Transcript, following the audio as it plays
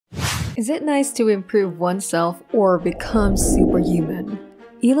Is it nice to improve oneself or become superhuman?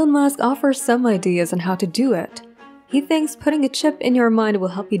 Elon Musk offers some ideas on how to do it. He thinks putting a chip in your mind will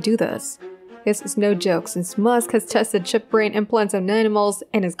help you do this. This is no joke since Musk has tested chip brain implants on animals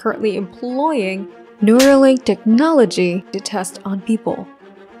and is currently employing Neuralink technology to test on people.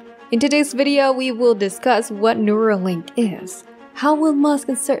 In today's video, we will discuss what Neuralink is, how will Musk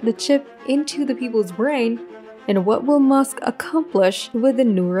insert the chip into the people's brain, and what will Musk accomplish with the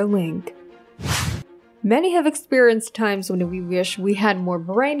Neuralink. Many have experienced times when we wish we had more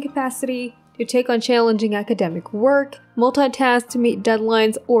brain capacity to take on challenging academic work, multitask to meet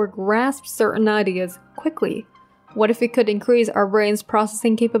deadlines, or grasp certain ideas quickly. What if we could increase our brain's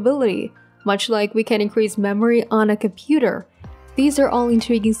processing capability, much like we can increase memory on a computer? These are all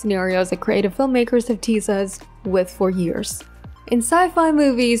intriguing scenarios that creative filmmakers have teased us with for years. In sci-fi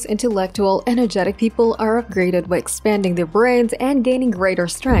movies, intellectual, energetic people are upgraded by expanding their brains and gaining greater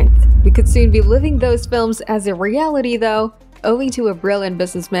strength. We could soon be living those films as a reality though, owing to a brilliant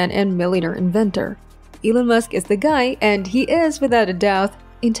businessman and millionaire inventor. Elon Musk is the guy, and he is, without a doubt,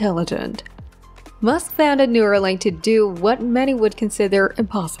 intelligent. Musk founded Neuralink to do what many would consider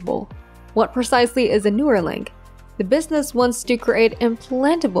impossible. What precisely is a Neuralink? The business wants to create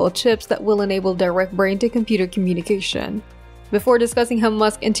implantable chips that will enable direct brain-to-computer communication. Before discussing how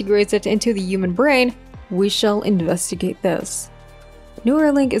Musk integrates it into the human brain, we shall investigate this.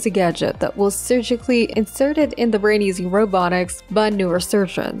 Neuralink is a gadget that was surgically inserted in the brain using robotics by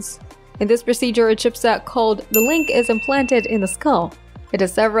neurosurgeons. In this procedure, a chipset called the Link is implanted in the skull. It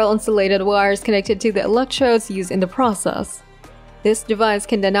has several insulated wires connected to the electrodes used in the process. This device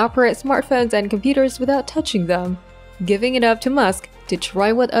can then operate smartphones and computers without touching them, giving it up to Musk to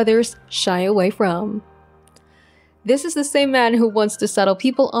try what others shy away from. This is the same man who wants to settle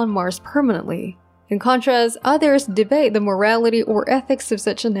people on Mars permanently. In contrast, others debate the morality or ethics of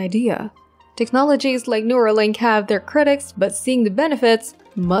such an idea. Technologies like Neuralink have their critics, but seeing the benefits,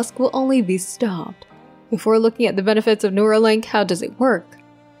 Musk will only be stopped. Before looking at the benefits of Neuralink, how does it work?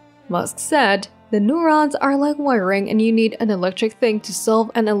 Musk said, the neurons are like wiring and you need an electric thing to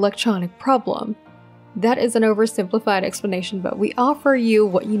solve an electronic problem. That is an oversimplified explanation, but we offer you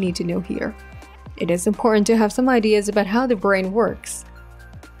what you need to know here. It is important to have some ideas about how the brain works.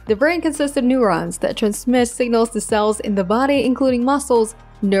 The brain consists of neurons that transmit signals to cells in the body, including muscles,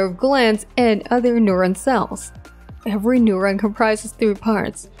 nerve glands, and other neuron cells. Every neuron comprises three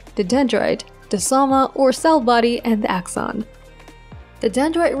parts: the dendrite, the soma or cell body, and the axon. The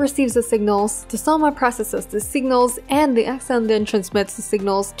dendrite receives the signals, the soma processes the signals, and the axon then transmits the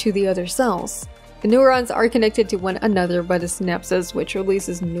signals to the other cells. The neurons are connected to one another by the synapses, which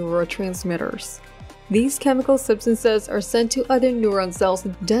releases neurotransmitters. These chemical substances are sent to other neuron cells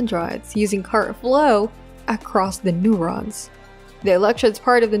in dendrites using current flow across the neurons. The electrodes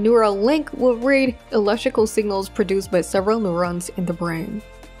part of the neural link will read electrical signals produced by several neurons in the brain.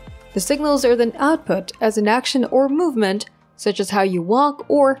 The signals are then output as an action or movement, such as how you walk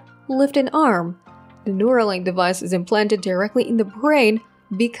or lift an arm. The Neuralink device is implanted directly in the brain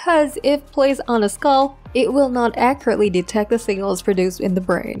because if placed on a skull, it will not accurately detect the signals produced in the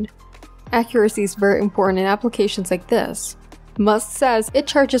brain. Accuracy is very important in applications like this. Musk says it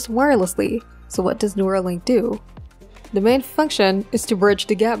charges wirelessly, so what does Neuralink do? The main function is to bridge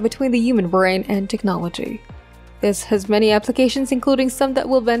the gap between the human brain and technology. This has many applications, including some that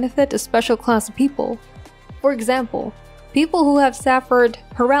will benefit a special class of people. For example, people who have suffered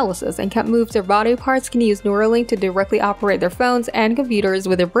paralysis and can't move their body parts can use Neuralink to directly operate their phones and computers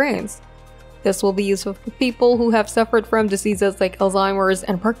with their brains. This will be useful for people who have suffered from diseases like Alzheimer's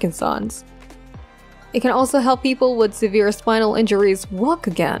and Parkinson's. It can also help people with severe spinal injuries walk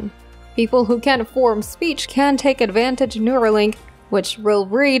again. People who can't form speech can take advantage of Neuralink, which will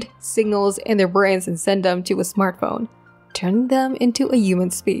read signals in their brains and send them to a smartphone, turning them into a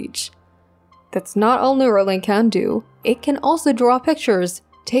human speech. That's not all Neuralink can do. It can also draw pictures,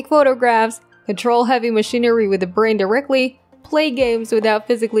 take photographs, control heavy machinery with the brain directly, play games without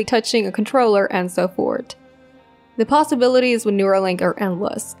physically touching a controller, and so forth. The possibilities with Neuralink are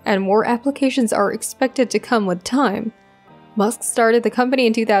endless, and more applications are expected to come with time. Musk started the company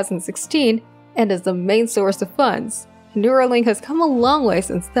in 2016 and is the main source of funds. Neuralink has come a long way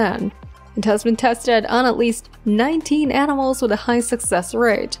since then. It has been tested on at least 19 animals with a high success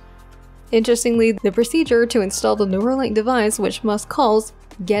rate. Interestingly, the procedure to install the Neuralink device, which Musk calls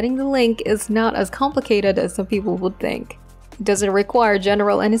getting the link, is not as complicated as some people would think. It doesn't require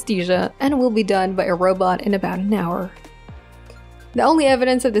general anesthesia and will be done by a robot in about an hour. The only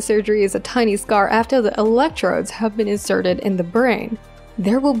evidence of the surgery is a tiny scar after the electrodes have been inserted in the brain.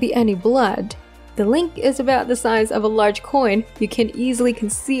 There will be any blood. The The link is about the size of a large coin you can easily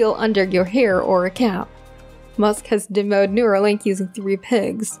conceal under your hair or a cap. Musk has demoed Neuralink using 3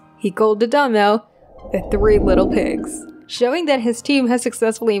 pigs. He called the demo the 3 little pigs, showing that his team has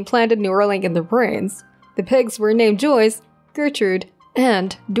successfully implanted Neuralink in their brains. The pigs were named Joyce, Gertrude,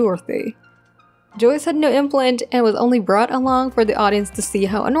 and Dorothy. Joyce had no implant and was only brought along for the audience to see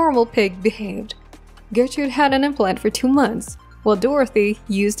how a normal pig behaved. Gertrude had an implant for 2 months, while Dorothy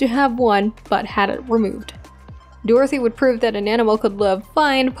used to have one but had it removed. Dorothy would prove that an animal could live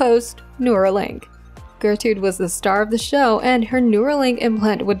fine post-Neuralink. Gertrude was the star of the show, and her Neuralink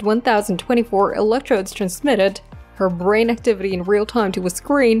implant with 1,024 electrodes transmitted her brain activity in real time to a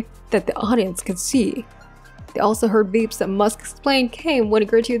screen that the audience could see. They also heard beeps that Musk explained came when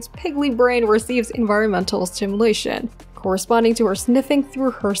Gertrude's pigly brain receives environmental stimulation, corresponding to her sniffing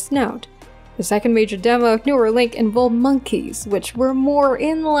through her snout. The second major demo of Neuralink involved monkeys, which were more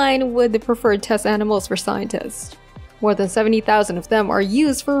in line with the preferred test animals for scientists. More than 70,000 of them are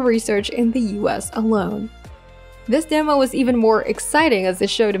used for research in the US alone. This demo was even more exciting as it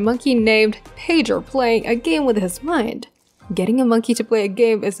showed a monkey named Pager playing a game with his mind. Getting a monkey to play a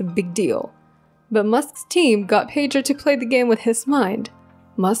game is a big deal. But Musk's team got Pager to play the game with his mind.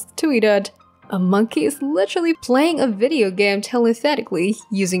 Musk tweeted, "A monkey is literally playing a video game telepathically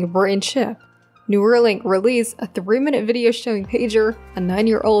using a brain chip." Neuralink released a 3-minute video showing Pager, a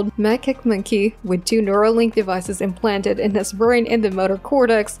 9-year-old macaque monkey with 2 Neuralink devices implanted in his brain in the motor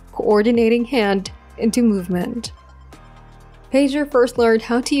cortex, coordinating hand into movement. Pager first learned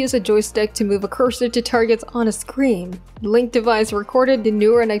how to use a joystick to move a cursor to targets on a screen. The Link device recorded the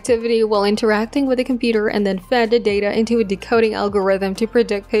neuron activity while interacting with the computer and then fed the data into a decoding algorithm to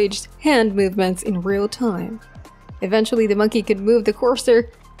predict Pager's hand movements in real time. Eventually, the monkey could move the cursor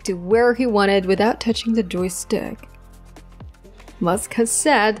to where he wanted without touching the joystick. Musk has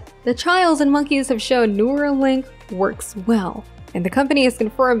said the trials in monkeys have shown Neuralink works well, and the company has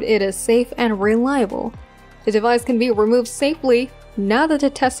confirmed it is safe and reliable. The device can be removed safely now that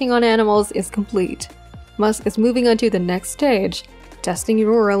the testing on animals is complete. Musk is moving on to the next stage, testing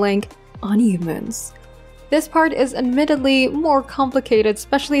Neuralink on humans. This part is admittedly more complicated,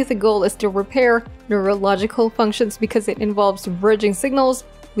 especially if the goal is to repair neurological functions because it involves bridging signals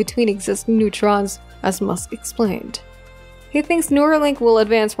between existing neurons, as Musk explained. He thinks Neuralink will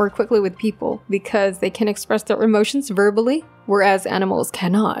advance more quickly with people because they can express their emotions verbally, whereas animals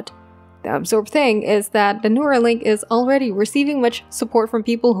cannot. The absurd thing is that the Neuralink is already receiving much support from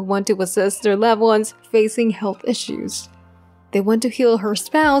people who want to assist their loved ones facing health issues. They want to heal her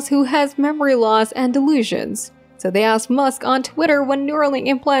spouse who has memory loss and delusions, so they asked Musk on Twitter when Neuralink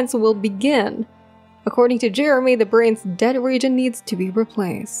implants will begin. According to Jeremy, the brain's dead region needs to be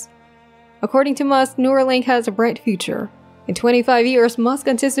replaced. According to Musk, Neuralink has a bright future. In 25 years, Musk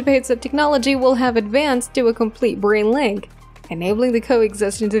anticipates that technology will have advanced to a complete brain link, enabling the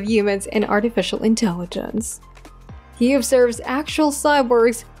coexistence of humans and artificial intelligence. He observes actual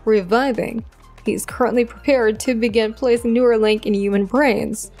cyborgs reviving. He is currently prepared to begin placing Neuralink in human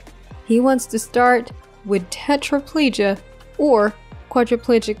brains. He wants to start with tetraplegia or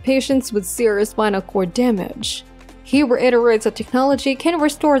quadriplegic patients with serious spinal cord damage. He reiterates that technology can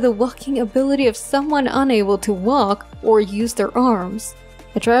restore the walking ability of someone unable to walk or use their arms.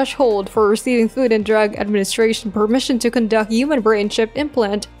 The threshold for receiving Food and Drug Administration permission to conduct human brain chip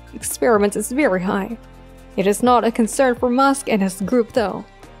implant experiments is very high. It is not a concern for Musk and his group though.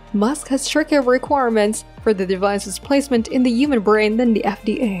 Musk has stricter requirements for the device's placement in the human brain than the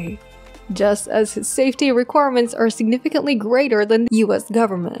FDA, just as his safety requirements are significantly greater than the US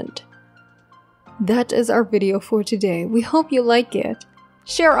government. That is our video for today. We hope you like it.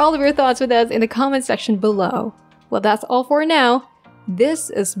 Share all of your thoughts with us in the comment section below. Well, that's all for now. This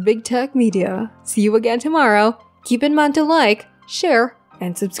is Big Tech Media. See you again tomorrow. Keep in mind to like, share,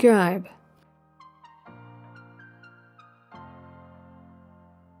 and subscribe.